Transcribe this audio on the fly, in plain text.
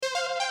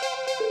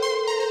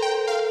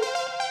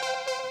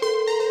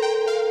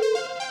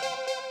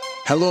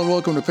Hello and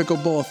welcome to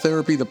Pickleball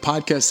Therapy, the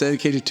podcast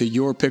dedicated to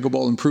your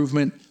pickleball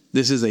improvement.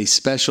 This is a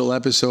special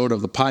episode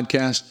of the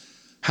podcast.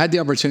 Had the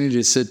opportunity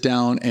to sit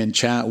down and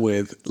chat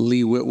with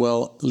Lee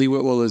Whitwell. Lee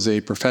Whitwell is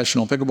a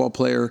professional pickleball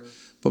player,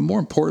 but more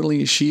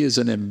importantly, she is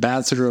an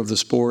ambassador of the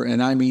sport,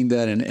 and I mean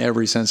that in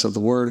every sense of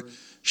the word.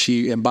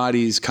 She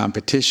embodies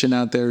competition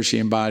out there. She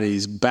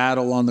embodies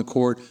battle on the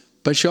court,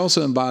 but she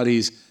also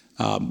embodies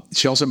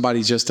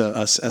just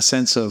a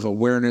sense of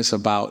awareness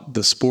about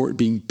the sport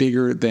being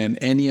bigger than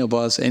any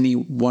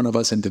one of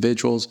us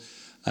individuals.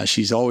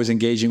 She's always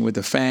engaging with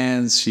the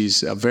fans.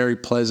 She's a very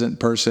pleasant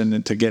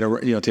person to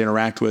to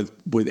interact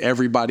with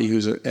everybody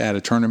who's at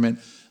a tournament.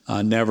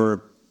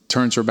 Never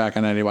turns her back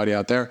on anybody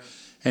out there.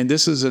 And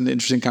this is an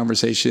interesting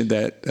conversation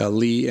that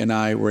Lee and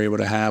I were able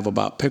to have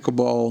about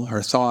pickleball,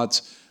 her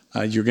thoughts.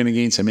 You're going to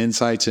gain some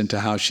insights into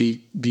how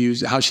she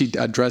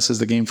addresses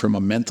the game from a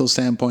mental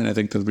standpoint. I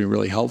think that'll be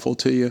really helpful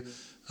to you.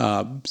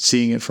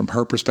 Seeing it from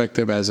her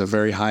perspective as a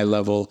very high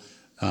level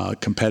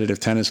competitive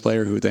tennis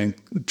player who then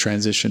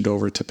transitioned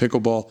over to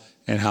pickleball,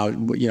 and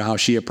how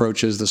she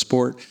approaches the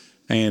sport.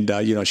 And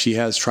she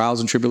has trials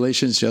and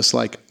tribulations just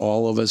like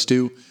all of us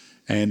do.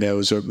 And it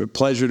was a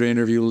pleasure to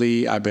interview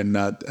Lee. I've been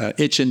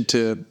itching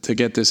to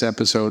get this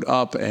episode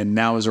up, and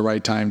now is the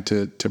right time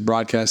to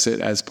broadcast it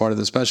as part of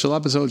the special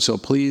episode. So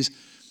please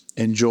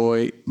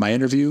enjoy my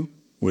interview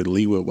with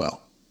Lee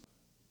Whitwell.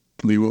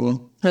 Lee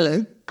Whitwell.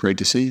 Hello. Great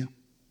to see you.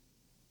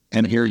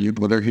 And hear you.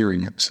 Well, they're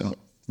hearing you, so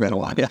it's been a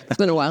while. Yeah, it's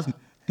been a while.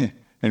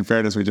 In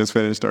fairness, we just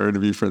finished our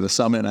interview for the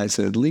summit. I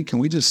said, Lee, can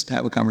we just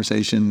have a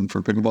conversation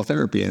for pickleball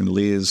therapy? And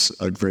Lee is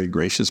a very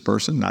gracious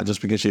person, not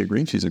just because she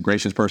agreed. She's a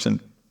gracious person,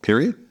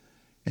 period.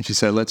 And she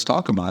said, let's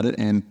talk about it.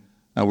 And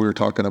we were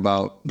talking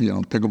about,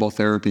 pickleball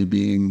therapy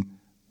being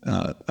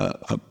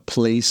a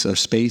place, a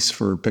space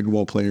for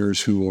pickleball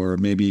players who are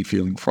maybe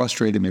feeling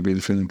frustrated, maybe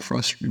they're feeling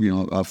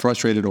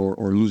frustrated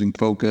or losing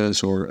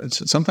focus or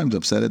sometimes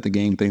upset at the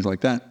game, things like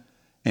that.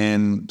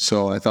 And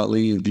so I thought,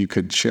 Lee, if you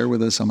could share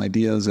with us some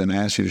ideas, and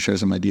ask you to share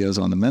some ideas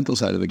on the mental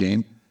side of the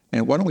game.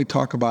 And why don't we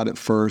talk about it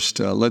first?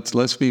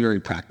 Let's be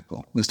very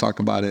practical. Let's talk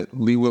about it.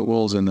 Lee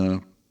Whitwell's in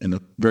a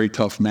very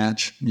tough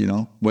match,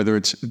 whether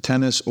it's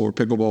tennis or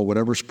pickleball,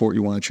 whatever sport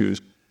you want to choose,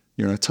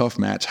 you're in a tough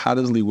match. How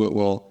does Lee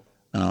Whitwell,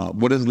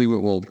 what does Lee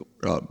Whitwell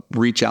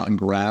reach out and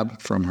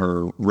grab from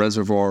her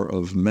reservoir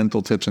of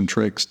mental tips and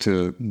tricks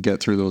to get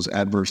through those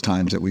adverse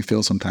times that we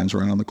feel sometimes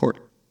around on the court?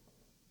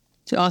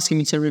 So asking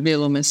me to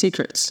reveal all my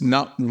secrets.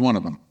 Not one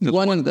of them.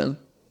 One of them.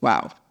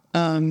 Wow.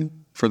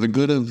 For the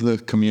good of the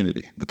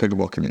community, the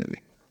pickleball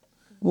community.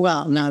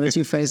 Well, now that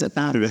you phrase it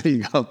that. There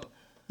you go.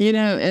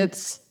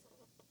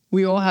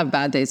 We all have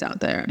bad days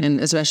out there, and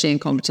especially in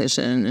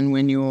competition, and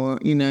when you're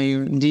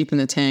deep in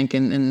the tank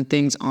and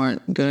things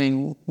aren't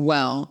going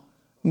well.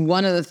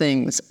 One of the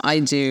things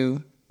I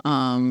do,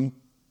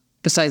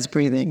 besides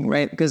breathing,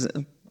 right? Because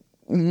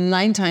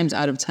 9 times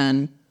out of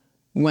 10,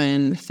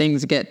 when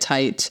things get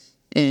tight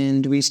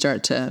and we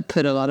start to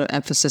put a lot of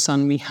emphasis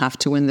on we have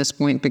to win this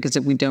point, because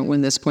if we don't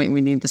win this point, we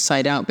need the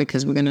side out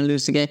because we're going to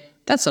lose the game.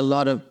 That's a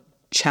lot of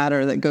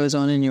chatter that goes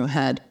on in your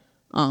head.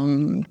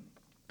 And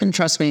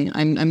trust me,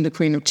 I'm the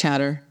queen of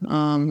chatter.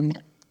 I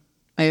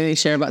only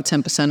share about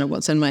 10% of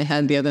what's in my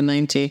head. The other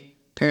 90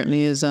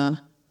 apparently is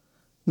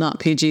not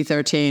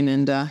PG-13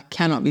 and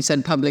cannot be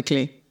said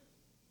publicly.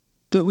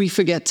 But we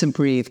forget to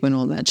breathe when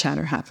all that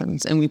chatter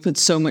happens. And we put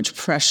so much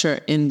pressure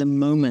in the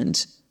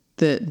moment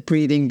that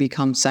breathing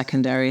becomes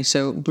secondary.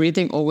 So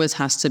breathing always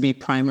has to be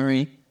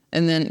primary.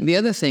 And then the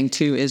other thing,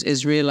 too,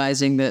 is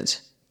realizing that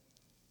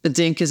a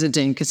dink is a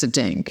dink is a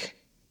dink.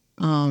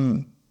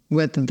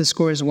 Whether the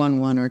score is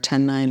 1-1 or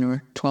 10-9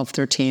 or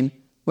 12-13,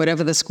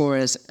 whatever the score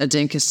is, a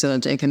dink is still a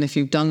dink. And if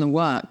you've done the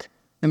work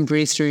and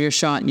breathe through your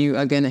shot, you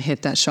are going to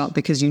hit that shot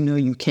because you know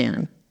you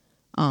can.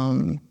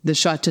 The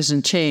shot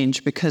doesn't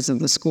change because of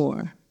the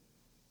score.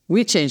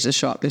 We change the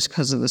shot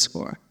because of the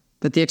score.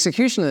 But the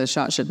execution of the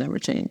shot should never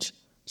change.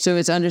 So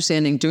it's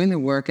understanding, doing the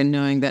work, and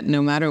knowing that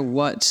no matter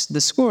what the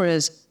score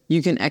is,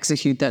 you can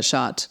execute that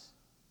shot,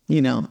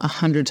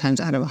 100 times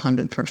out of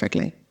 100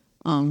 perfectly.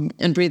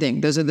 And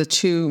breathing. Those are the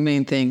two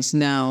main things.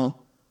 Now,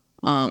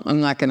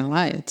 I'm not going to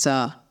lie. It's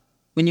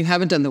when you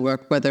haven't done the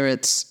work, whether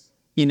it's,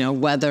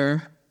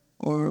 weather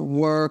or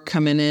work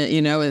coming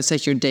in, it's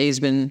like your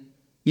day's been,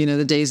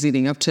 the days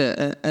leading up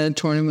to a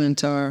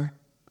tournament or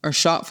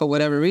shot for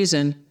whatever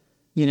reason,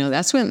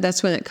 that's when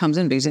it comes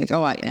in, because you think,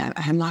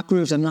 I'm not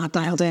grooved, I'm not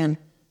dialed in,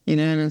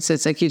 and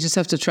it's like you just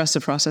have to trust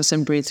the process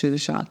and breathe through the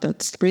shot.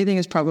 Breathing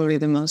is probably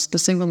the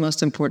single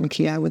most important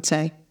key, I would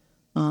say,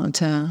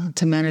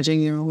 to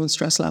managing your own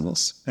stress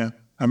levels. Yeah.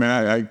 I mean,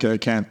 I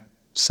can't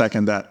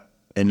second that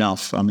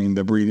enough. I mean,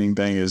 the breathing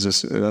thing is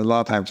just a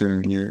lot of times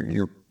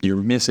you're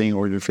missing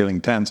or you're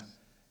feeling tense.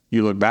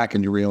 You look back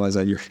and you realize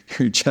that your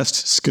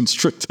chest is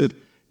constricted,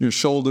 your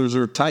shoulders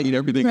are tight,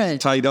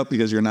 everything's tied up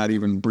because you're not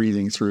even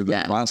breathing through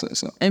the process.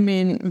 So. I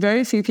mean,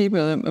 very few people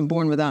are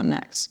born without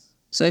necks.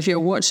 So if you're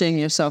watching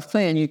yourself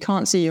play and you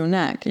can't see your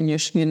neck and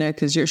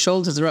because your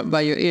shoulders are up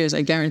by your ears,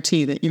 I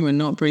guarantee that you are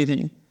not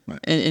breathing. Right.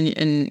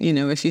 And you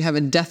know, if you have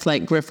a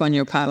death-like grip on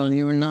your paddle,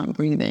 you are not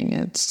breathing.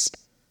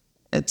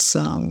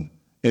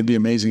 It'd be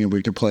amazing if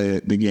we could play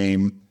the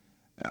game.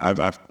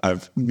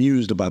 I've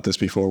mused about this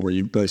before, where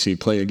you basically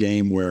play a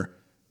game where,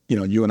 you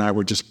know, you and I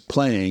were just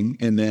playing,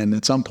 and then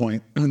at some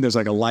point there's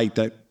like a light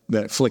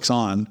that flicks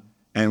on,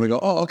 and we go,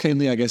 oh, okay,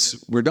 Lee, I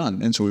guess we're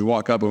done. And so we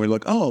walk up and we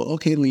look, oh,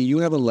 okay, Lee, you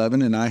have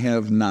 11 and I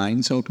have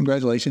 9, so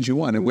congratulations, you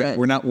won. And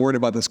we're not worried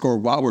about the score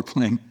while we're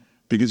playing,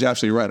 because you're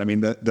absolutely right. I mean,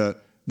 the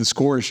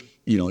scores,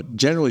 you know,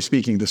 generally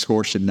speaking, the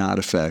score should not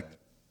affect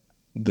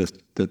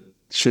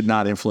should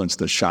not influence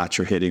the shots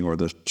you're hitting or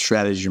the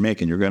strategies you're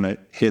making. You're going to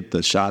hit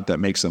the shot that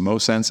makes the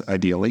most sense,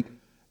 ideally,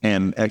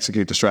 and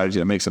execute the strategy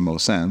that makes the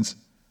most sense.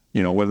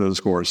 You know, whether the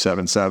score is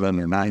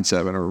 7-7 or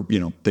 9-7 or, you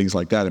know, things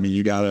like that. I mean,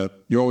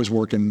 you're always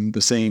working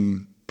the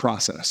same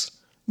process.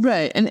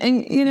 Right. And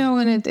you know,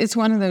 and it's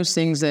one of those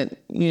things that,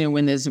 you know,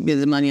 when there's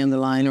money on the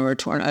line or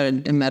a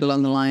medal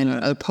on the line or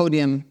a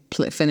podium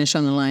finish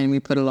on the line,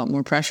 we put a lot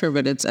more pressure,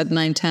 but it's at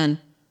 9-10.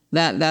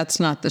 That's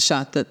not the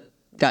shot that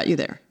got you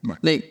there. Right.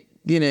 Like,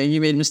 you know, you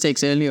made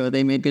mistakes earlier, or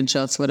they made good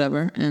shots,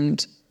 whatever.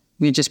 And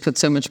we just put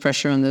so much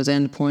pressure on those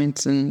end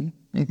points. But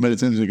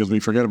it's interesting because we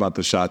forget about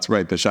the shots,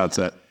 right? The shots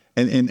that,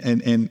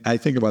 and I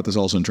think about this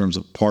also in terms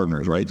of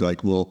partners, right?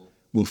 Like we'll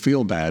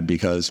feel bad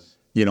because,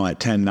 you know, at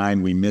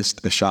 10-9, we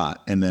missed a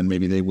shot and then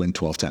maybe they win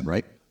 12-10,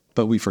 right?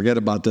 But we forget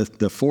about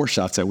the 4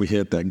 shots that we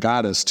hit that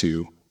got us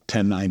to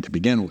 10-9 to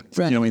begin with.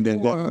 Right. You know, I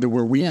mean,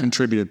 where we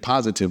contributed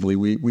positively,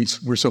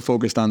 we're so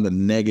focused on the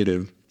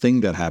negative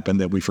thing that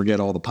happened that we forget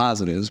all the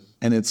positives.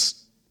 And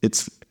it's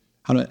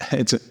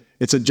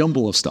a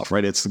jumble of stuff,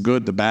 right? It's the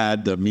good, the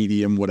bad, the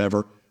medium,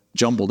 whatever,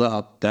 jumbled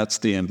up. That's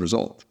the end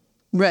result.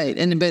 Right.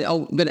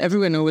 But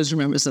everyone always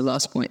remembers the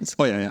lost points.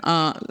 Oh,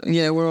 yeah.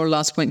 You know, we're all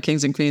lost point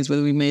kings and queens,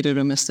 whether we made it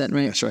or missed it,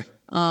 right? That's right.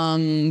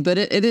 But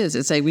it is.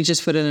 It's like we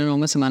just put an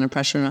enormous amount of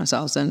pressure on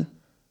ourselves. And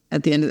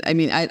at the end,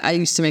 I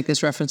used to make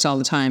this reference all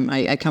the time.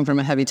 I come from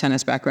a heavy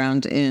tennis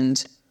background,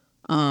 and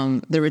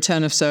the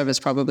return of serve is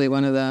probably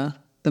one of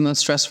the most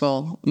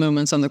stressful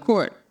moments on the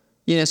court.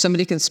 You know,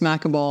 somebody can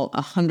smack a ball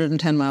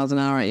 110 miles an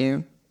hour at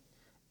you.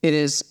 It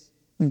is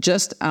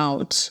just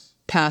out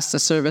past the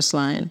service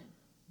line.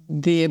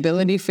 The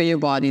ability for your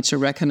body to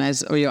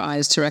recognize, or your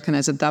eyes to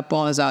recognize that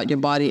ball is out, your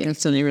body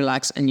instantly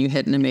relaxes and you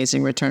hit an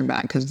amazing return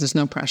back because there's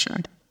no pressure,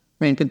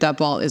 right? But that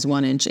ball is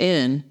 1 inch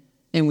in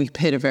and we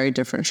hit a very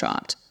different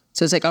shot.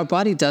 So it's like our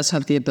body does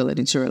have the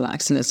ability to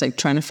relax, and it's like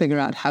trying to figure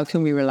out how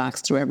can we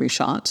relax through every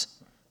shot,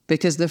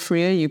 because the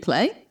freer you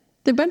play,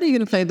 the better you're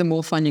going to play, the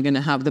more fun you're going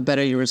to have, the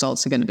better your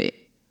results are going to be.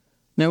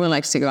 No one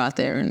likes to go out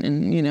there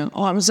and you know,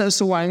 oh, I'm so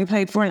sore. I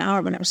played for an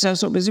hour, but I'm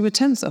so busy with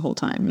tennis the whole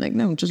time. Like,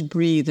 no, just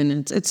breathe.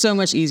 And it's so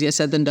much easier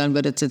said than done,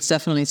 but it's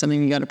definitely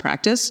something you got to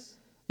practice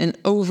and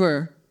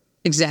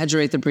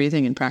over-exaggerate the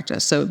breathing in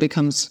practice, so it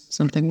becomes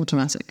something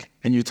automatic.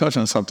 And you touch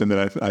on something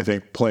that I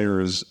think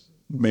players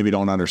maybe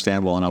don't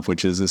understand well enough,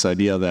 which is this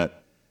idea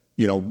that,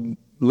 you know,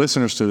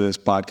 listeners to this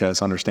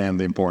podcast understand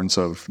the importance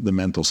of the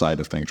mental side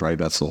of things, right?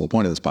 That's the whole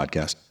point of this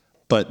podcast.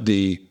 But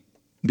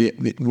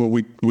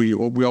what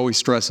we always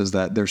stress is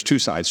that there's 2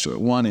 sides to it.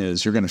 One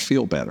is you're going to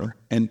feel better,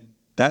 and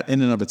that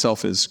in and of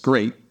itself is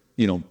great.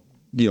 You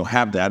know,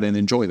 have that and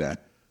enjoy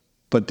that.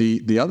 But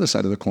the other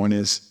side of the coin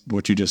is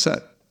what you just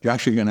said. You're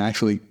actually going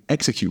to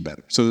execute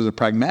better. So there's a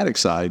pragmatic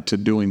side to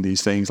doing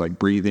these things like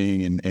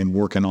breathing and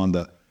working on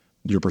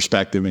your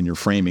perspective and your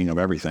framing of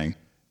everything.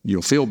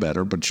 You'll feel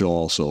better, but you'll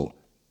also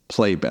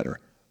play better.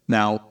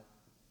 Now,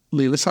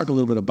 Lee, let's talk a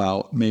little bit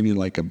about maybe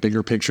like a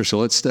bigger picture. So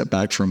let's step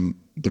back from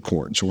the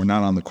court. So we're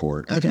not on the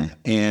court. Okay.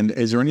 And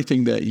is there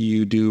anything that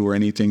you do or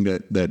anything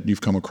that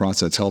you've come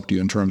across that's helped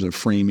you in terms of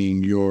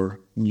framing your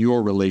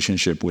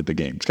relationship with the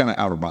game? It's kind of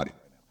outer body.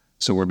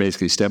 So we're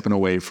basically stepping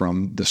away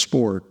from the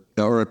sport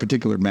or a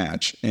particular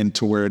match, and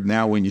to where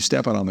now when you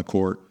step out on the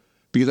court,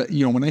 because,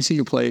 you know, when I see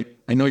you play,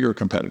 I know you're a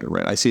competitor,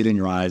 right? I see it in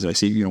your eyes. I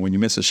see, you know, when you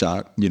miss a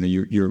shot, you know,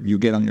 you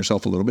get on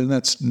yourself a little bit, and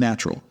that's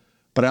natural.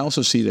 But I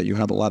also see that you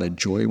have a lot of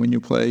joy when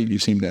you play. You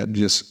seem to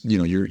just, you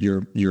know,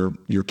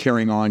 you're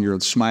carrying on, you're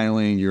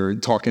smiling, you're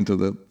talking to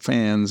the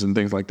fans and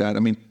things like that. I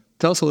mean,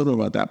 tell us a little bit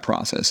about that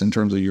process in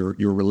terms of your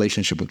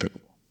relationship with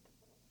pickleball.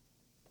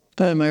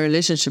 But my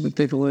relationship with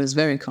pickleball is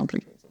very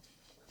complicated.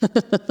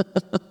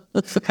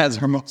 As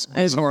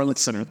our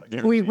listeners.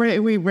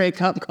 We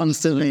break up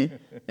constantly.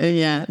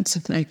 I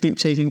keep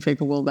taking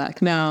pickleball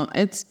back. Now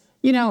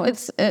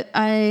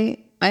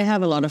I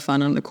have a lot of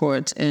fun on the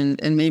court, and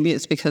maybe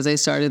it's because I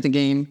started the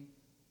game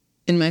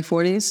in my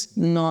 40s,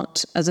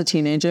 not as a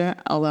teenager,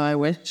 although I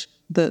wish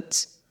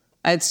that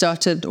I'd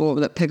started, or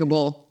that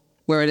pickleball,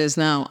 where it is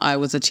now, I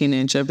was a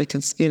teenager,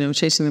 because, you know,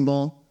 chasing the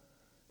ball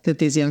that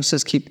these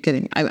youngsters keep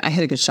getting. I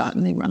hit a good shot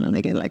and they run and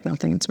they get like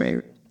nothing. It's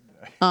very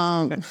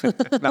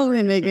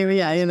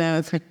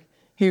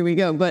here we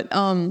go. But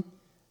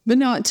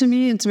no, to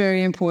me, it's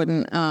very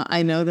important.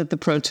 I know that the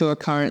Pro Tour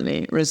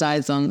currently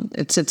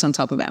sits on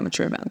top of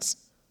amateur events.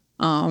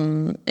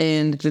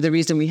 And the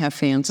reason we have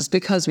fans is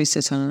because we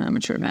sit on an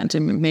amateur event.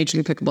 And Major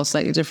League Pickleball is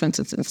slightly different.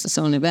 It's its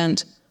own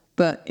event.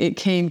 But it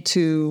came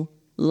to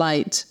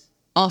light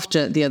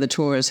after the other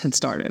tours had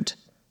started.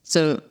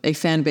 So a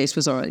fan base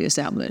was already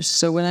established.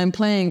 So when I'm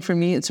playing, for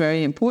me, it's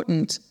very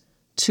important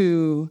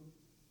to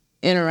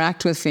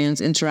interact with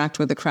fans, interact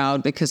with the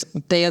crowd, because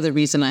they are the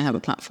reason I have a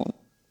platform.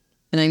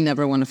 And I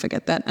never want to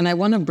forget that. And I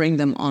want to bring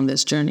them on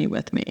this journey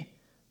with me.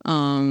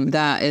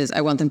 That is,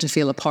 I want them to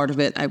feel a part of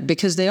it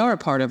because they are a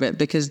part of it,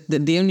 because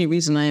the only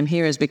reason I am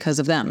here is because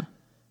of them.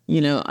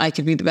 You know, I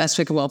could be the best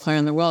pickleball player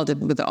in the world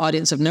with the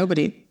audience of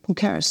nobody. Who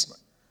cares?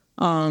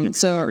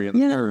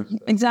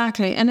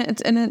 Exactly.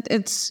 And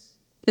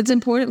it's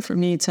important for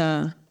me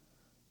to,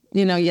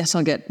 you know, yes,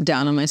 I'll get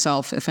down on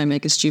myself if I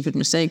make a stupid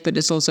mistake, but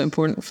it's also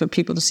important for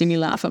people to see me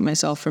laugh at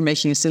myself for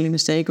making a silly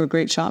mistake or a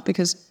great shot,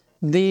 because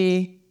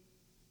they're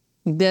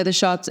the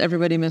shots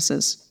everybody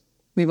misses.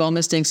 We've all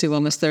missed dinks, we've all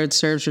missed thirds,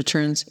 serves,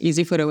 returns,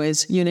 easy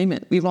foot-aways, you name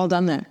it. We've all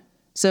done that.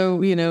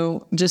 So, you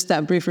know, just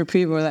that brief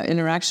reprieve or that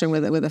interaction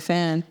with a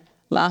fan,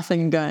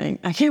 laughing and going,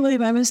 I can't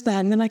believe I missed that.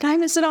 And they're like, I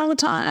miss it all the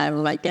time.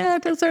 I'm like, yeah,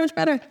 it feels so much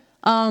better.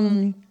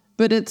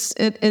 But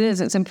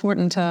it's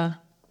important to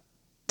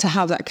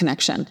have that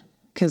connection,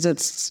 because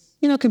it's,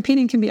 you know,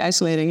 competing can be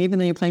isolating. Even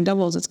though you're playing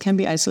doubles, it can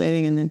be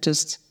isolating, and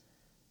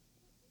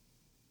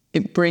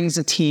it brings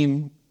a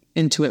team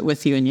into it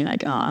with you, and you're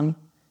like,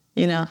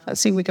 you know, let's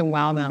see if we can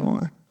wow them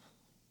more.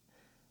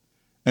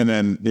 And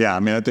then, yeah, I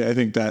mean, I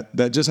think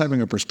that just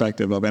having a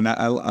perspective of, and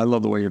I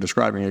love the way you're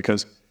describing it,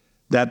 because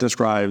that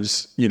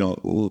describes, you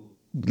know,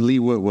 Lee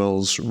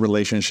Whitwell's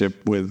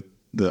relationship with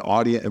the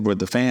audience, with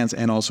the fans,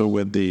 and also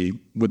with the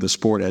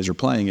sport as you're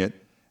playing it.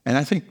 And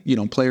I think, you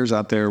know, players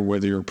out there,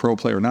 whether you're a pro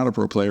player or not a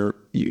pro player,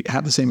 you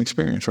have the same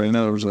experience, right? In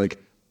other words,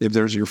 like, if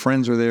there's your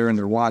friends are there and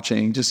they're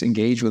watching, just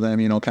engage with them,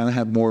 you know, kind of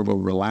have more of a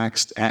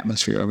relaxed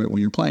atmosphere of it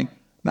when you're playing.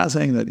 Not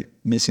saying that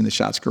missing the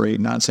shot's great,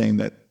 not saying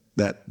that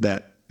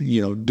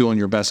you know, doing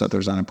your best out there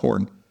is not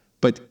important,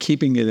 but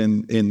keeping it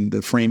in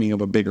the framing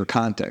of a bigger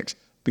context.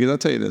 Because I'll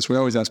tell you this, we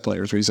always ask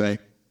players, we say,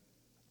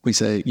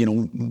 you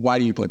know, why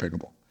do you play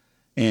pickleball?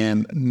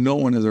 And no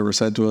one has ever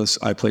said to us,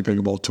 I play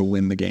pickleball to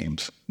win the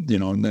games. You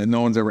know,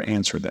 no one's ever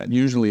answered that.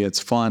 Usually it's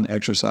fun,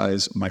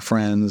 exercise, my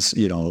friends,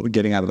 you know,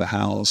 getting out of the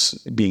house,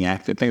 being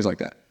active, things like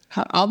that.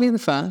 I'll be the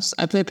first.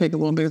 I play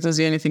pickleball because that's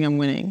the only thing I'm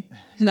winning.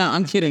 No,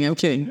 I'm kidding.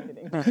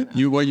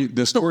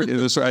 The story.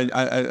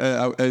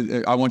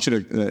 I want you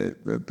to.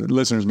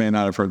 Listeners may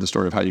not have heard the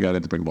story of how you got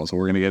into pickleball, so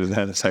we're going to get into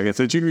that in a second.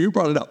 So you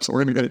brought it up, so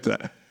we're going to get into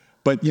that.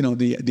 But you know,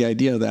 the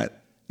idea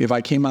that if I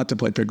came out to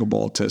play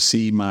pickleball to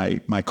see my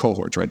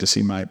cohorts, right, to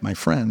see my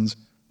friends,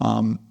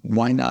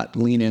 why not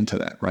lean into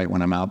that, right,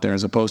 when I'm out there,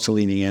 as opposed to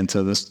leaning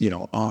into this, you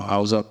know, I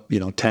was up, you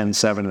know,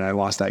 10-7 and I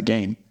lost that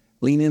game.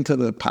 Lean into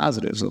the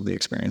positives of the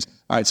experience.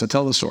 All right, so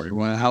tell the story.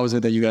 Well, how is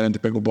it that you got into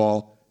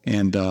pickleball,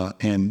 and a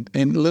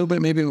little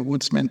bit maybe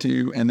what's meant to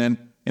you, and then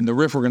in the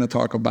riff we're going to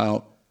talk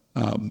about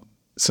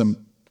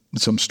some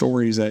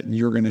stories that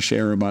you're going to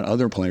share about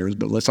other players.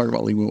 But let's talk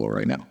about Lee Whitwell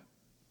right now.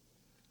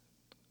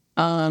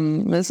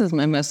 This is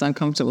my most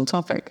uncomfortable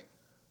topic.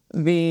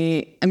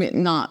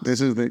 Not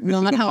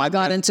how I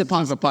got into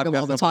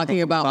pickleball,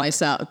 talking about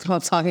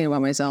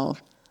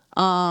myself.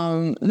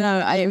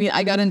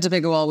 I got into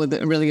pickleball with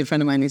a really good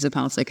friend of mine, Lisa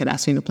Pouncey, could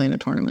ask me to play in a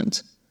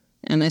tournament.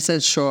 And I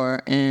said,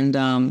 sure.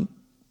 And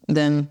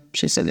then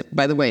she said,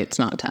 by the way, it's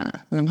not tennis.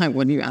 And I'm like,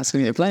 what are you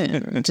asking me to play?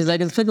 And she's like,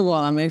 it's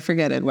pickleball. I'm like,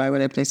 forget it. Why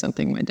would I play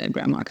something my dead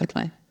grandma could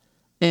play?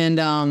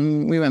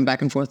 And we went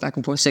back and forth.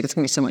 She said, it's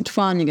going to be so much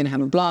fun. You're going to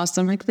have a blast.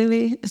 I'm like,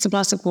 really? It's a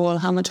plastic ball.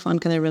 How much fun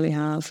can I really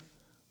have?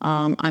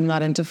 I'm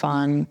not into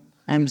fun.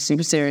 I'm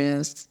super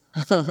serious.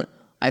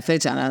 I play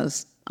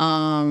tennis.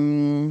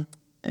 And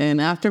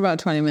after about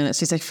 20 minutes,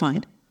 he's like,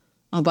 fine,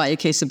 I'll buy you a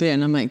case of beer.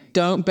 And I'm like,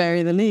 don't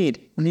bury the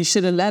lead. And you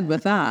should have led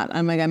with that.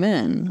 I'm like, I'm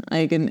in.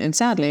 And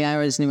sadly, I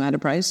always knew I had a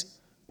price.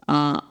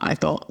 I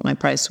thought my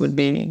price would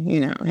be, you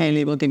know,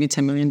 Haley will give you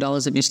 $10 million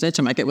if you stitch.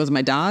 I'm like, it was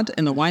my dad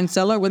in the wine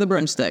cellar with a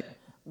broomstick.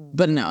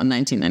 But no,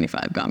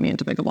 1995 got me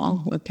into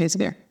pickleball with a case of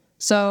beer.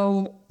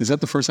 So, is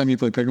that the first time you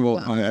played pickleball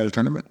at a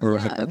tournament? Or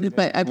I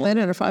played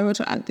at a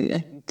 502.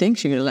 I think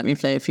she would have let me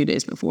play a few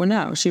days before.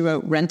 No, she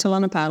wrote rental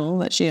on a paddle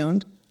that she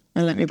owned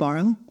and let me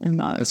borrow.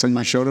 So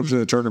you showed up to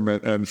the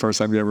tournament, and the first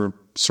time you ever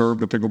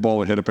served a pickleball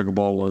or hit a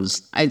pickleball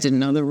was? I didn't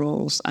know the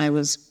rules. I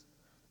was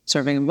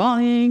serving and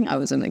volleying. I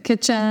was in the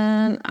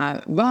kitchen.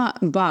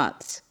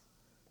 But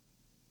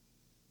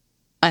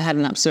I had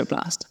an absolute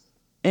blast.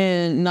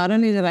 And not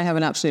only did I have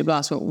an absolute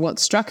blast, but what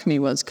struck me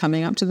was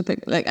coming up to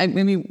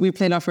the we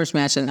played our first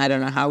match, and I don't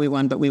know how we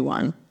won, but we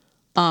won.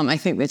 I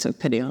think they took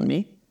pity on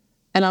me.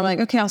 And I'm like,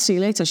 okay, I'll see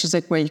you later. She's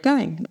like, where are you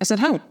going? I said,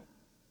 home.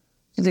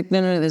 She's like,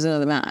 no, there's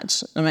another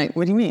match. I'm like,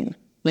 what do you mean?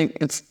 Like,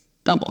 it's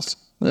doubles.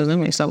 There's no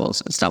many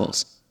doubles. It's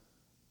doubles.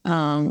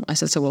 I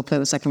said, so we'll play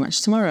the second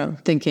match tomorrow,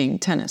 thinking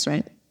tennis,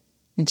 right?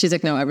 And she's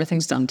like, no,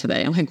 everything's done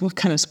today. I'm like, what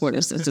kind of sport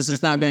is this? This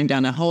is now going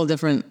down a whole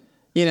different,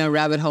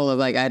 rabbit hole of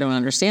like, I don't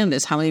understand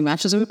this. How many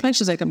matches have we played?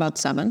 She's like, about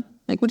 7.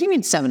 Like, what do you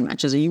mean 7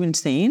 matches? Are you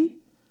insane?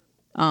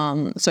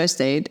 So I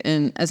stayed,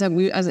 and as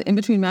in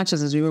between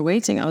matches, as we were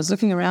waiting, I was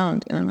looking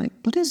around, and I'm like,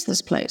 what is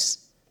this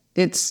place?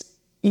 It's,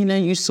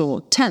 you saw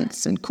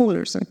tents and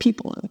coolers and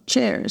people and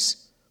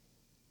chairs.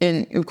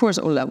 And of course,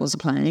 all levels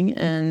of playing.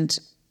 And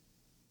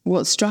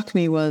what struck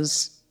me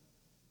was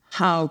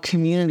how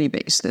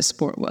community-based this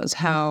sport was,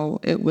 how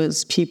it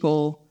was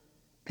people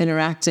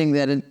interacting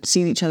that had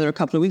seen each other a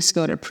couple of weeks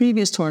ago at a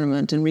previous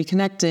tournament and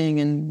reconnecting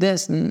and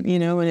this, and, you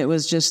know, and it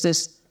was just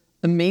this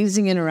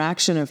amazing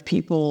interaction of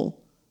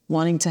people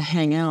wanting to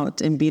hang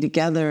out and be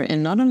together.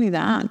 And not only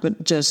that,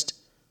 but just,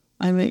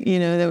 I mean, you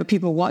know, there were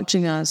people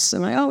watching us.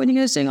 I'm like, oh, what are you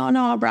guys doing? Oh,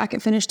 no, our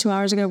bracket finished 2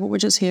 hours ago, but we're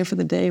just here for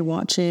the day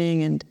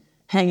watching and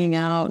hanging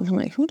out. And I'm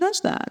like, who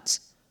does that?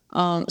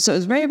 So it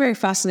was very, very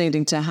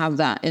fascinating to have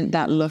that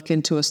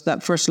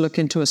first look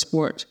into a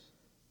sport,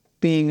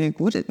 being like,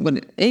 what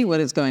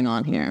is going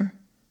on here?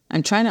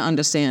 I'm trying to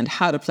understand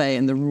how to play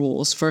and the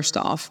rules, first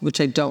off,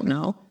 which I don't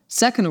know.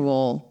 Second of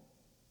all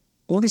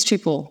these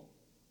people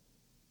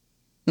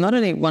not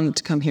only wanted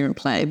to come here and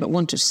play, but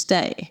want to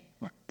stay.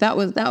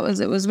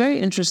 It was very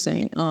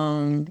interesting.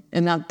 And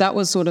that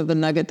was sort of the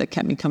nugget that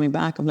kept me coming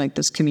back, of like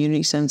this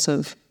community sense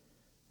of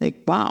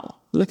like, wow,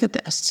 look at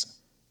this.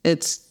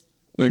 It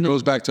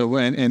goes back to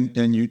when,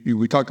 and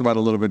we talked about it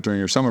a little bit during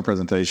your summer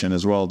presentation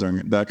as well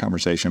during that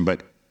conversation,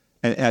 but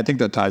I think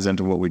that ties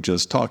into what we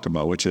just talked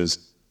about, which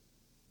is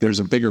there's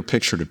a bigger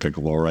picture to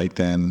pickleball, right?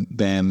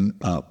 Than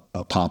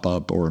a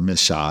pop-up or a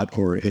missed shot,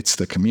 or it's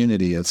the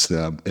community, it's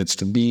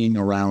the being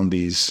around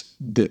these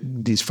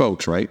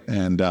folks, right?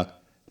 And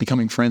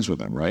becoming friends with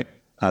them, right?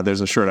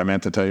 There's a shirt I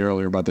meant to tell you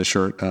earlier about this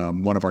shirt.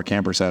 One of our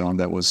campers had on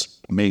that was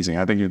amazing.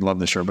 I think you'd love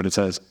this shirt, but it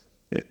has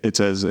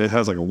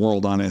like a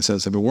world on it. It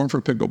says, if it weren't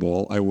for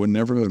pickleball, I would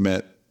never have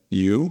met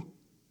you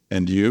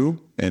and you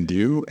and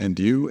you and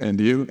you and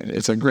you.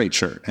 It's a great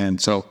shirt.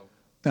 And so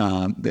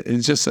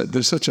it's just that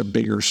there's such a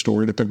bigger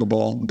story to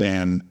pickleball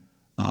than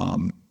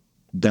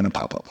a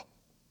pop-up,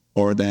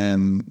 or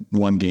than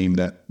one game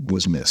that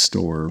was missed,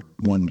 or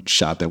one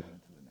shot that.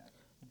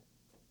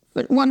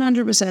 But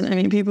 100%. I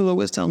mean, people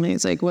always tell me,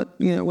 it's like, what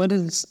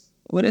is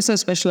so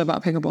special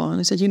about pickleball?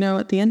 And I said,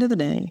 at the end of the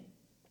day,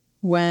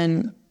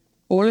 when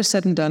all is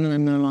said and done and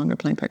I'm no longer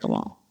playing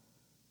pickleball,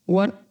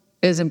 what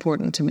is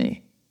important to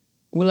me?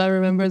 Will I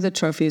remember the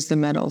trophies, the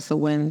medals, the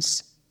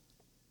wins?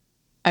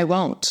 I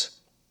won't.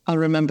 I'll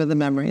remember the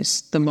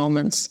memories, the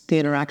moments, the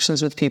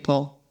interactions with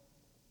people.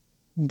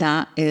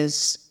 That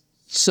is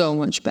so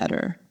much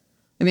better.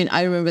 I mean,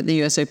 I remember at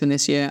the US Open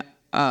this year,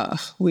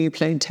 we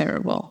played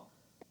terrible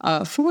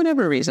for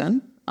whatever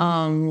reason.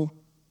 And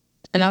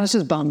I was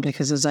just bummed,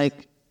 because it's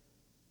like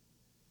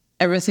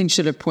everything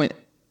should have pointed.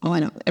 Oh, I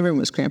know. Everyone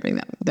was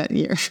cramping that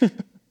year.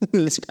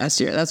 This past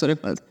year, that's what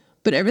it was.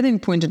 But everything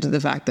pointed to the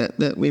fact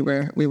that we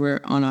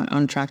were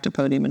on track to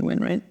podium and win,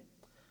 right?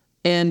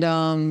 And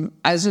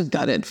I was just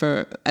gutted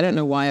I don't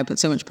know why I put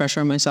so much pressure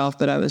on myself,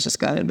 but I was just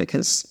gutted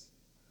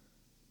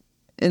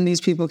and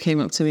these people came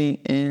up to me,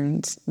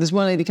 and this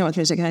one lady came up to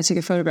me and said, can I take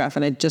a photograph?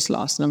 And I just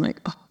lost. And I'm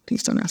like, oh,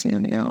 please don't ask me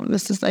anything.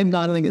 I'm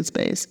not in a good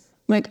space.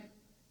 I'm like,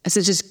 I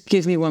said, just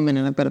give me 1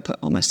 minute. I've got to put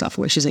all my stuff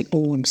away. She's like,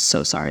 oh, I'm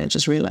so sorry. I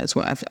just realized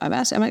what I've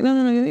asked. I'm like,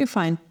 no, you're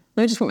fine.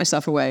 Let me just put my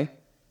stuff away.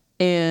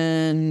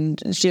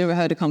 And she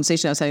overheard a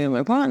conversation I was having with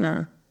my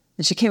partner.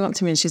 And she came up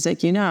to me and she's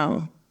like,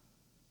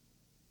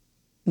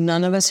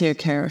 none of us here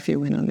care if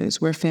you win or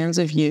lose. We're fans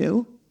of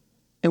you,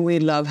 and we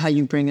love how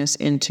you bring us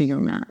into your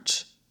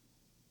match.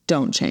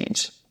 Don't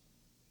change.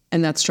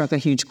 And that struck a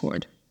huge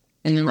chord.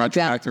 And then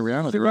back to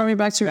reality. Brought me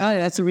back to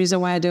reality. That's the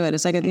reason why I do it.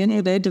 It's like, at the end of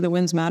the day, do the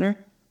wins matter?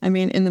 I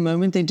mean, in the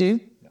moment they do,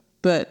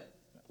 but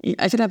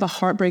I could have a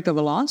heartbreak of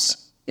a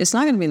loss. It's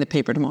not going to be in the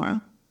paper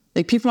tomorrow.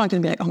 Like, people aren't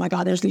going to be like, oh my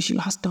God, there's Lisa, you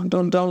lost. Don't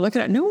look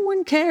at it. No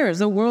one cares.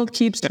 The world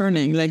keeps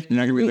turning. Like, you're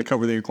not going to be the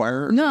cover of the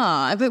Inquirer?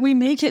 No, but we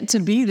make it to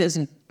be this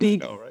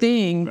big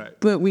thing, right.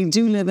 But we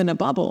do live in a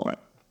bubble. Right.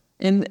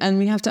 And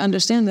we have to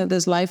understand that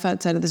there's life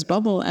outside of this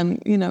bubble. And,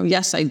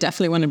 yes, I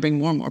definitely want to bring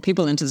more and more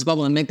people into this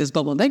bubble and make this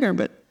bubble bigger.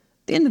 But at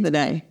the end of the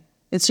day,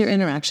 it's your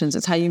interactions.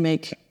 It's how you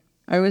make,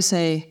 I always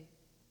say,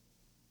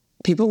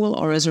 people will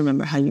always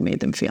remember how you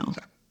made them feel.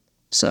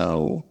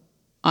 So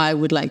I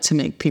would like to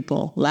make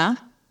people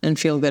laugh and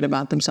feel good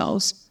about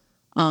themselves.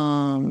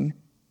 For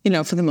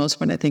the most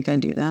part, I think I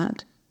do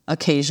that.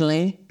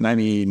 Occasionally.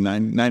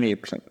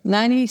 98%.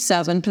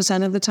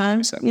 97% of the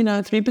time.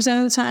 3%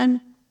 of the time.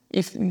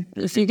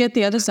 If you get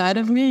the other side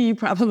of me, you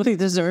probably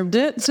deserved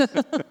it.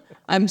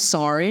 I'm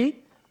sorry.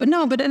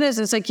 But it is.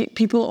 It's like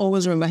people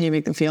always remember how you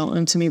make them feel.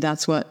 And to me,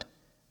 that's what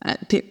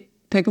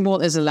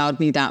pickleball has allowed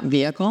me, that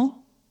vehicle,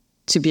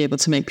 to be able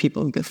to make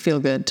people feel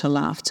good, to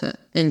laugh, to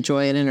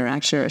enjoy an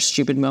interaction or a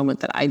stupid moment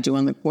that I do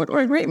on the court, or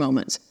a great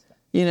moment,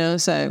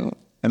 so.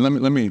 And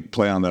let me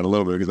play on that a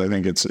little bit, because I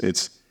think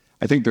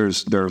I think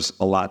there's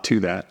a lot to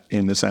that,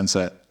 in the sense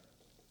that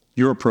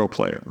you're a pro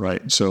player,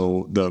 right?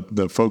 So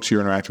the folks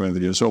you're interacting with,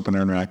 the US Open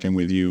are interacting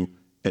with you,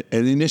 and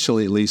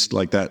initially, at least,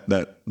 like that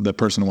the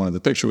person who wanted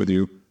the picture with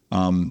you,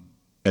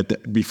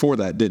 before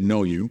that didn't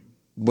know you,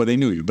 but they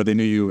knew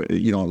you,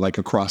 like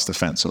across the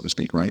fence, so to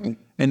speak, right?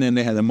 Mm-hmm. And then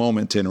they had a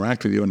moment to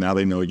interact with you, and now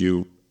they know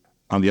you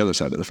on the other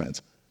side of the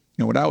fence.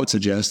 What I would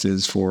suggest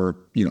is, for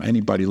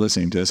anybody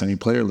listening to this, any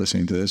player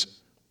listening to this,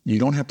 you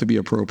don't have to be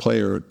a pro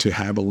player to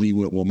have a Lee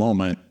Whitwell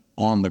moment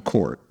on the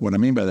court. What I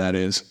mean by that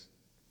is,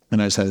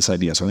 and I just had this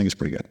idea, so I think it's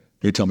pretty good.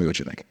 You tell me what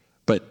you think.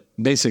 But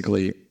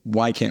basically,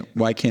 why can't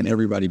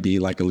everybody be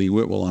like a Lee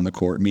Whitwell on the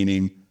court?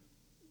 Meaning,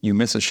 you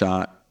miss a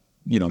shot,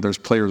 there's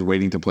players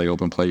waiting to play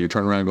open play. You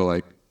turn around and go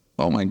like,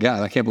 oh my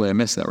God, I can't believe I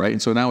missed that, right?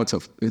 And so now it's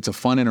a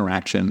fun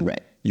interaction.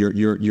 Right.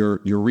 You're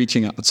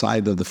reaching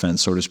outside of the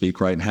fence, so to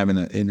speak, right, and having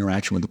an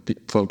interaction with the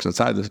folks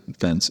outside the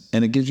fence,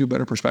 and it gives you a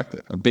better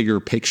perspective, a bigger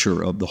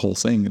picture of the whole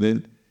thing.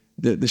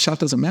 The shot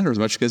doesn't matter as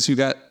much because you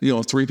got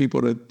 3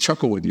 people to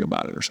chuckle with you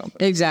about it or something.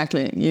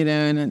 Exactly,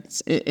 and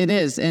it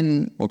is,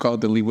 and we'll call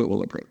it the Lee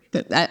Whitwell approach.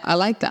 I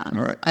like that.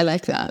 All right, I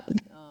like that.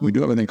 We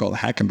do have a thing called the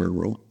Hackenberg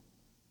rule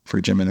for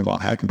Jim and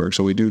Yvonne Hackenberg,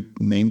 so we do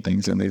name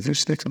things and they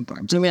just stick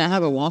sometimes. I mean, I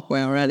have a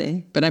walkway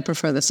already, but I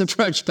prefer this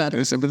approach better.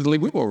 It's the Lee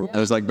Whitwell rule. It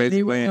was like basically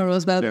Lee Whitwell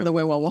was better than the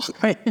Whitwell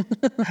walkway.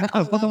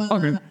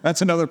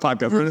 That's another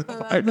podcast.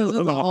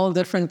 It's a whole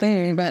different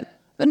thing, but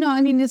no,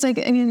 I mean, it's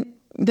like,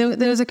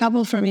 there's a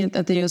couple for me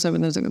at the US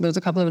Open. There's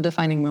a couple of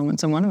defining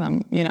moments, and one of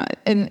them,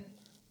 and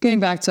going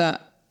back to,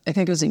 I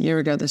think it was a year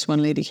ago, this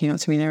one lady came up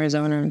to me in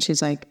Arizona, and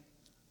she's like,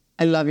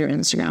 I love your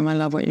Instagram. I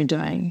love what you're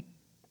doing.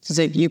 She's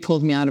like, you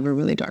pulled me out of a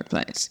really dark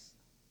place.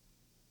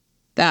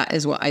 That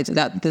is what I do.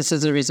 This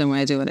is the reason why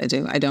I do what I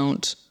do. I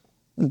don't,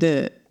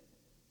 did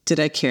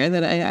I care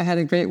that I had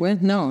a great win?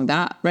 No,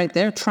 that right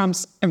there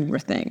trumps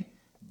everything.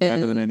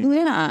 Better than anything.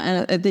 Yeah,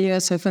 and at the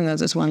US Open,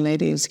 there's this one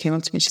lady who came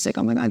up to me. She's like,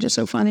 oh my God, you're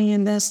so funny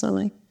in this. I'm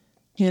like,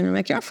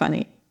 like, you're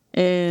funny.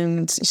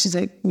 And she's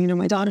like,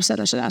 my daughter said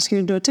I should ask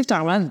you to do a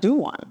TikTok. Well, I do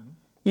one.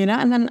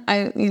 And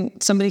then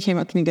somebody came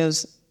up to me and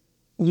goes,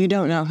 you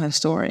don't know her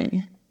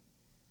story.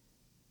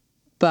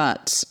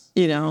 But,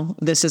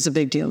 this is a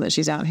big deal that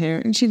she's out here.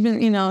 And she'd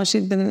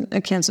been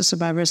a cancer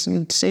survivor,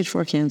 stage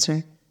 4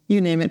 cancer.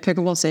 You name it,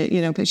 pickleball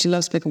saved, she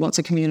loves pickleball. It's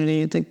a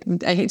community.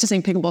 I hate to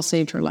say pickleball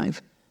saved her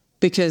life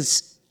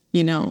because,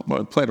 well,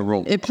 it played a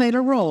role. It played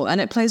a role,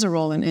 and it plays a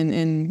role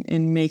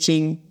in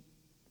making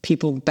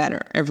people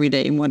better every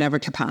day in whatever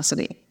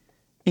capacity.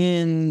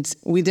 And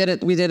we did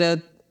an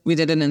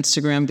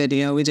Instagram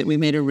video. We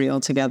made a reel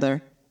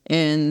together,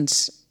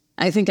 and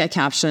I think I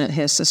captioned it,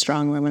 "Here's a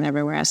strong woman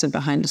everywhere." I said,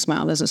 "Behind a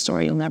smile, there's a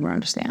story you'll never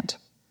understand."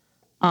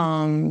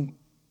 And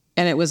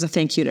it was a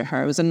thank you to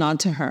her. It was a nod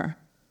to her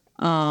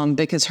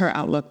because her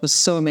outlook was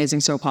so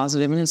amazing, so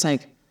positive. And it's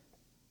like,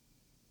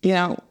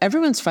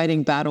 everyone's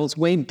fighting battles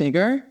way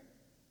bigger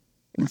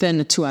than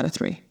a 2 out of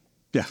 3.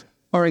 Yeah.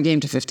 Or a game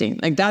to 15.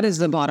 Like, that is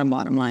the bottom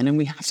line. And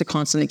we have to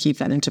constantly keep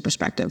that into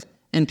perspective.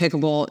 And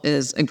pickleball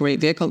is a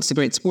great vehicle. It's a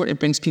great sport. It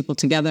brings people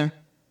together.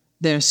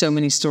 There are so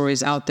many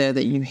stories out there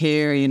that you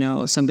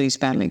hear, somebody's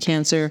battling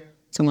cancer,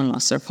 someone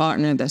lost their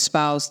partner, their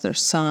spouse, their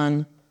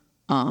son,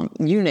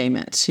 you name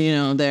it.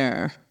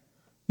 Their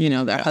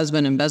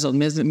husband embezzled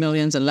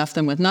millions and left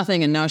them with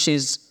nothing, and now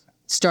she's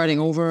starting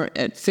over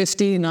at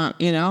 50, but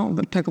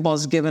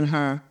pickleball's given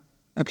her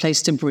a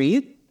place to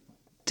breathe,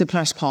 to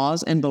press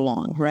pause and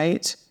belong,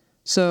 right?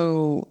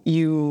 So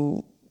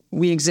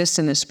we exist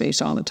in this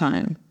space all the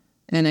time.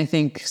 And I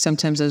think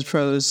sometimes as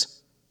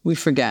pros, we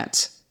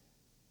forget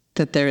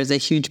that there is a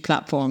huge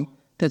platform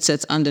that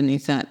sits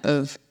underneath us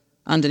of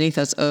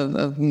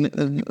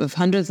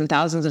hundreds and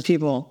thousands of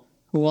people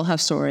who all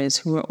have stories,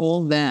 who are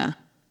all there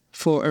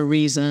for a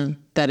reason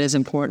that is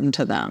important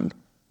to them.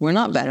 We're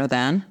not better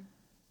than.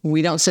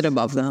 We don't sit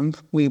above them.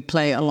 We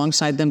play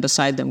alongside them,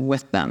 beside them,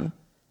 with them.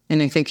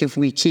 And I think if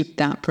we keep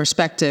that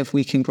perspective,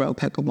 we can grow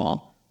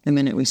pickleball. The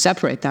minute we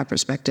separate that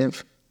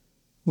perspective,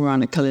 we're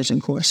on a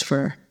collision course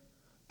for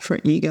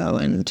ego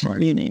and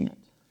you name it.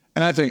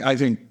 And I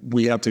think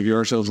we have to view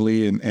ourselves,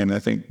 Lee, and I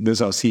think this is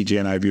how CJ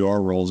and I view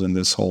our roles in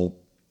this whole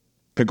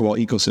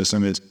pickleball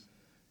ecosystem is,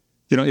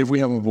 if we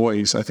have a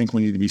voice, I think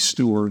we need to be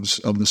stewards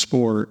of the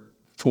sport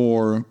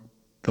for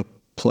the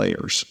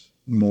players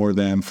more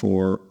than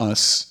for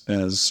us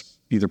as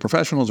either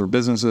professionals or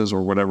businesses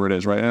or whatever it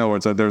is, right? In other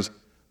words,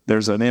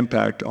 there's an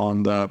impact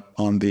on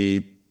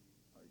the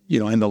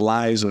in the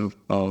lives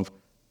of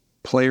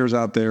players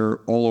out there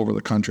all over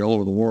the country, all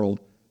over the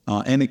world,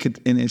 and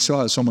it still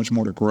has so much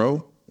more to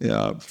grow.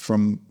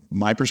 From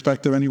my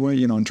perspective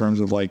anyway, in terms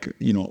of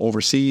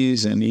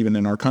overseas and even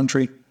in our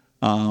country,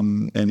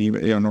 and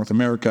even, North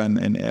America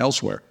and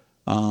elsewhere.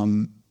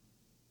 And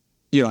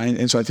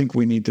so I think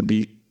we need to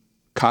be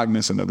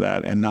cognizant of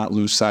that and not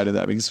lose sight of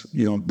that because,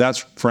 that's,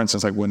 for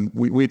instance, like when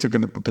we took a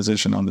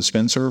position on the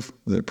spin serve,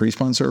 the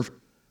pre-spun serve,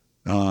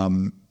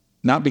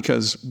 not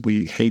because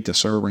we hate the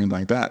serve or anything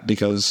like that,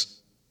 because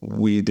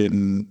we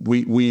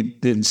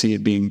didn't see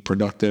it being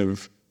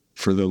productive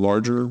for the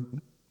larger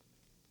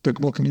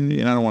pickleball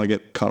community, and I don't want to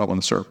get caught up on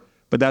the serve.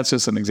 But that's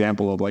just an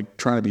example of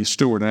trying to be a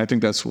steward. And I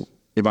think that's,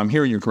 if I'm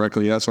hearing you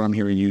correctly, that's what I'm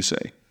hearing you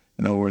say.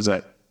 In other words,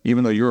 that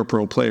even though you're a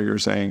pro player, you're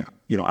saying,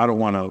 I don't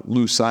want to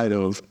lose sight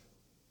of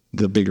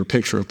the bigger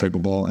picture of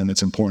pickleball and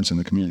its importance in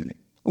the community.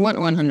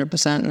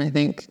 100%. And I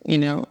think,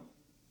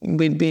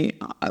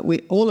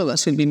 all of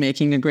us would be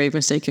making a grave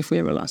mistake if we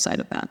ever lost sight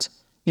of that.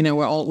 We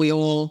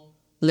all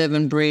live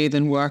and breathe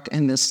and work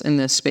in this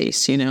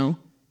space,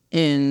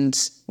 And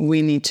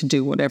we need to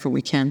do whatever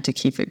we can to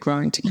keep it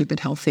growing, to keep it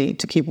healthy,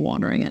 to keep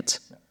watering it.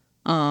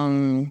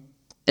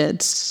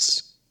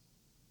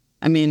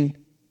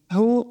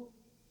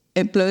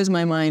 It blows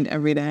my mind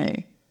every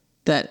day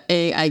that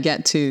I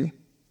get to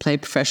play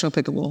professional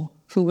pickleball.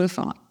 Who would have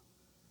thought?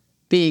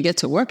 B, I get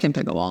to work in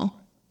pickleball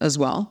as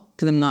well,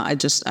 because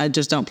I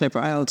just don't play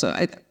for.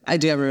 I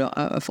do have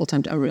a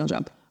full-time, a real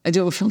job. I do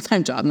have a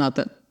full-time job, not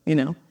that,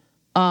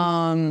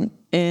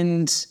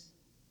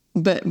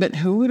 But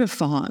who would have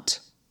thought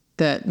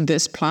that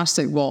this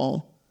plastic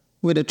ball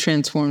would have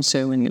transformed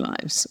so many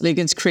lives? Like,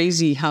 it's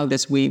crazy how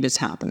this wave has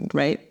happened,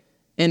 right?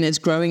 And it's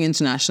growing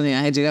internationally.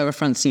 I do have a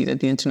front seat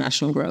at the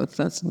international growth.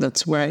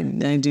 That's where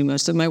I do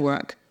most of my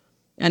work.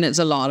 And it's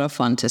a lot of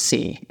fun to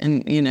see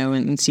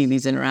and see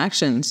these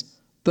interactions.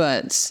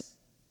 But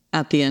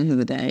at the end of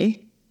the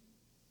day,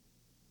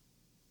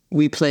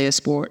 we play a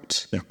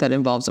sport that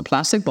involves a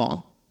plastic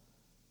ball.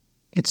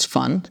 It's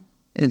fun.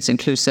 It's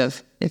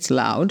inclusive. It's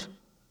loud.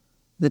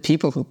 The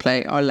people who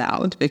play are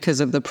loud because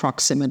of the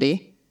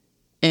proximity.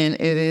 And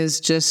it is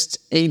just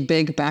a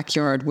big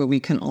backyard where we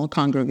can all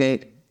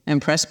congregate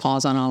and press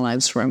pause on our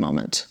lives for a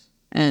moment.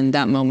 And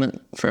that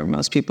moment, for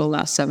most people,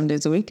 lasts 7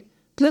 days a week.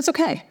 But that's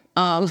okay.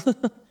 But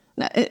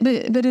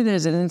it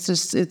is. And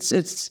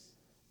it's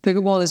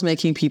pickleball is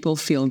making people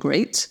feel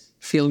great,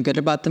 feel good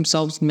about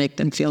themselves, make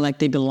them feel like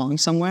they belong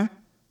somewhere.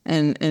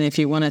 And if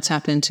you want to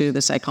tap into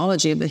the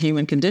psychology of the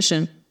human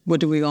condition, what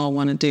do we all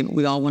want to do?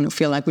 We all want to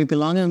feel like we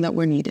belong and that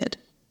we're needed.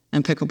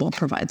 And pickleball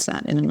provides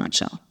that in a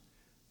nutshell.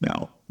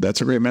 Now,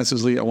 that's a great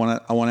message, Lee. I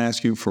want to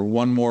ask you for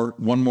one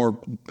more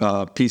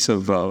piece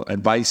of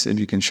advice, if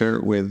you can share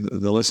it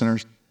with the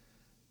listeners.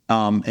 We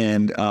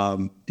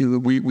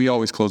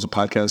always close the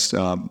podcast.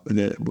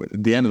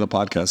 The end of the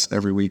podcast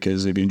every week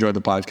is, if you enjoyed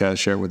the podcast,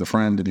 share it with a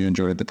friend. If you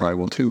enjoyed it, they probably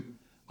will too.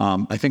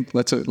 I think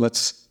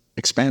let's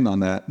expand on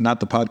that. Not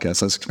the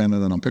podcast. Let's expand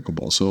on that on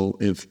pickleball. So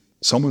if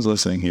someone's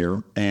listening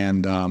here,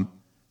 and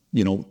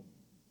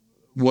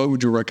what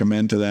would you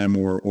recommend to them,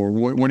 or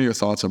what are your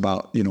thoughts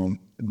about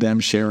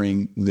them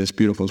sharing this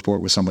beautiful sport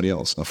with somebody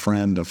else, a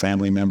friend, a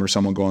family member,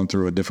 someone going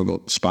through a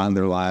difficult spot in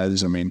their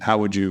lives? I mean,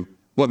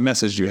 what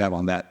message do you have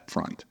on that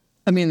front?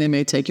 I mean, they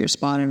may take your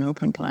spot in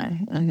open play.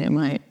 And they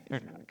might.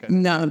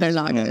 No, they're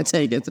not going to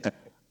take it.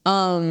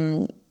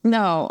 No,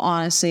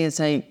 honestly, it's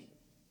like,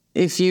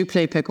 if you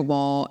play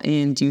pickleball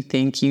and you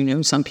think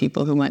some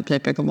people who might play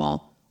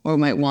pickleball or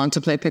might want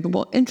to play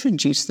pickleball,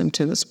 introduce them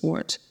to the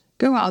sport.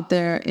 Go out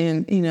there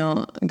and,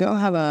 go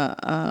have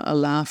a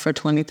laugh for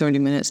 20, 30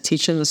 minutes,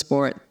 teach them the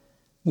sport.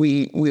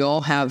 We all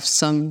have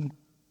some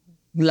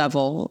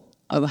level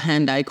of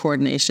hand-eye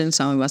coordination.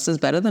 Some of us is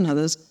better than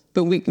others,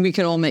 but we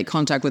can all make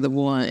contact with the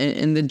wall.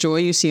 And the joy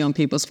you see on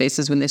people's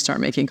faces when they start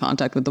making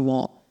contact with the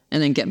wall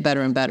and then get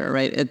better and better,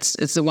 right?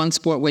 It's the one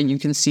sport where you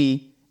can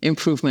see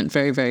improvement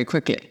very, very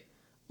quickly.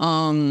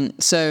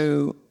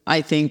 So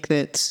I think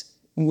that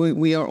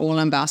we are all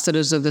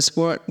ambassadors of the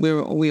sport.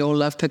 We all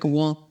love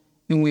pickleball.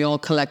 And we all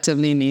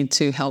collectively need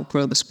to help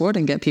grow the sport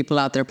and get people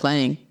out there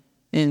playing.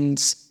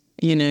 And,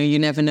 you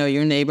never know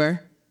your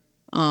neighbor.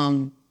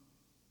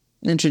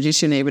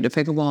 Introduce your neighbor to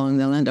pickleball and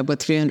they'll end up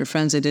with 300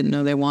 friends they didn't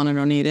know they wanted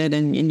or needed,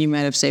 and you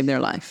might have saved their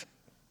life.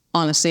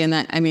 Honestly, and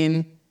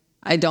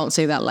I don't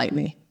say that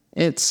lightly.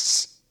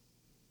 It's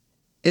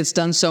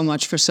done so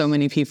much for so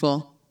many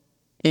people.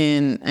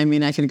 And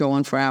I could go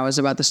on for hours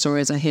about the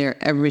stories I hear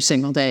every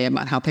single day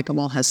about how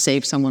pickleball has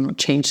saved someone or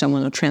changed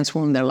someone or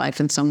transformed their life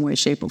in some way,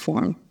 shape, or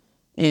form.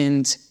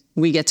 And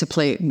we get to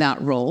play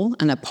that role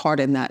and a part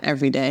in that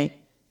every day.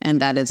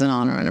 And that is an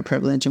honor and a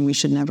privilege, and we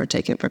should never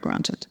take it for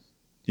granted.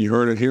 You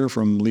heard it here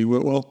from Lee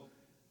Whitwell.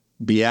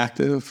 Be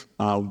active,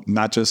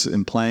 not just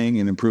in playing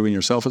and improving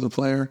yourself as a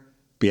player.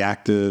 Be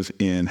active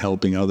in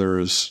helping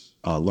others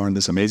learn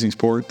this amazing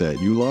sport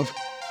that you love.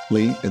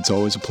 Lee, it's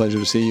always a pleasure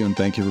to see you, and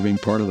thank you for being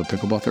part of the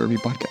Pickleball Therapy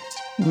Podcast.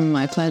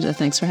 My pleasure.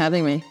 Thanks for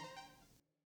having me.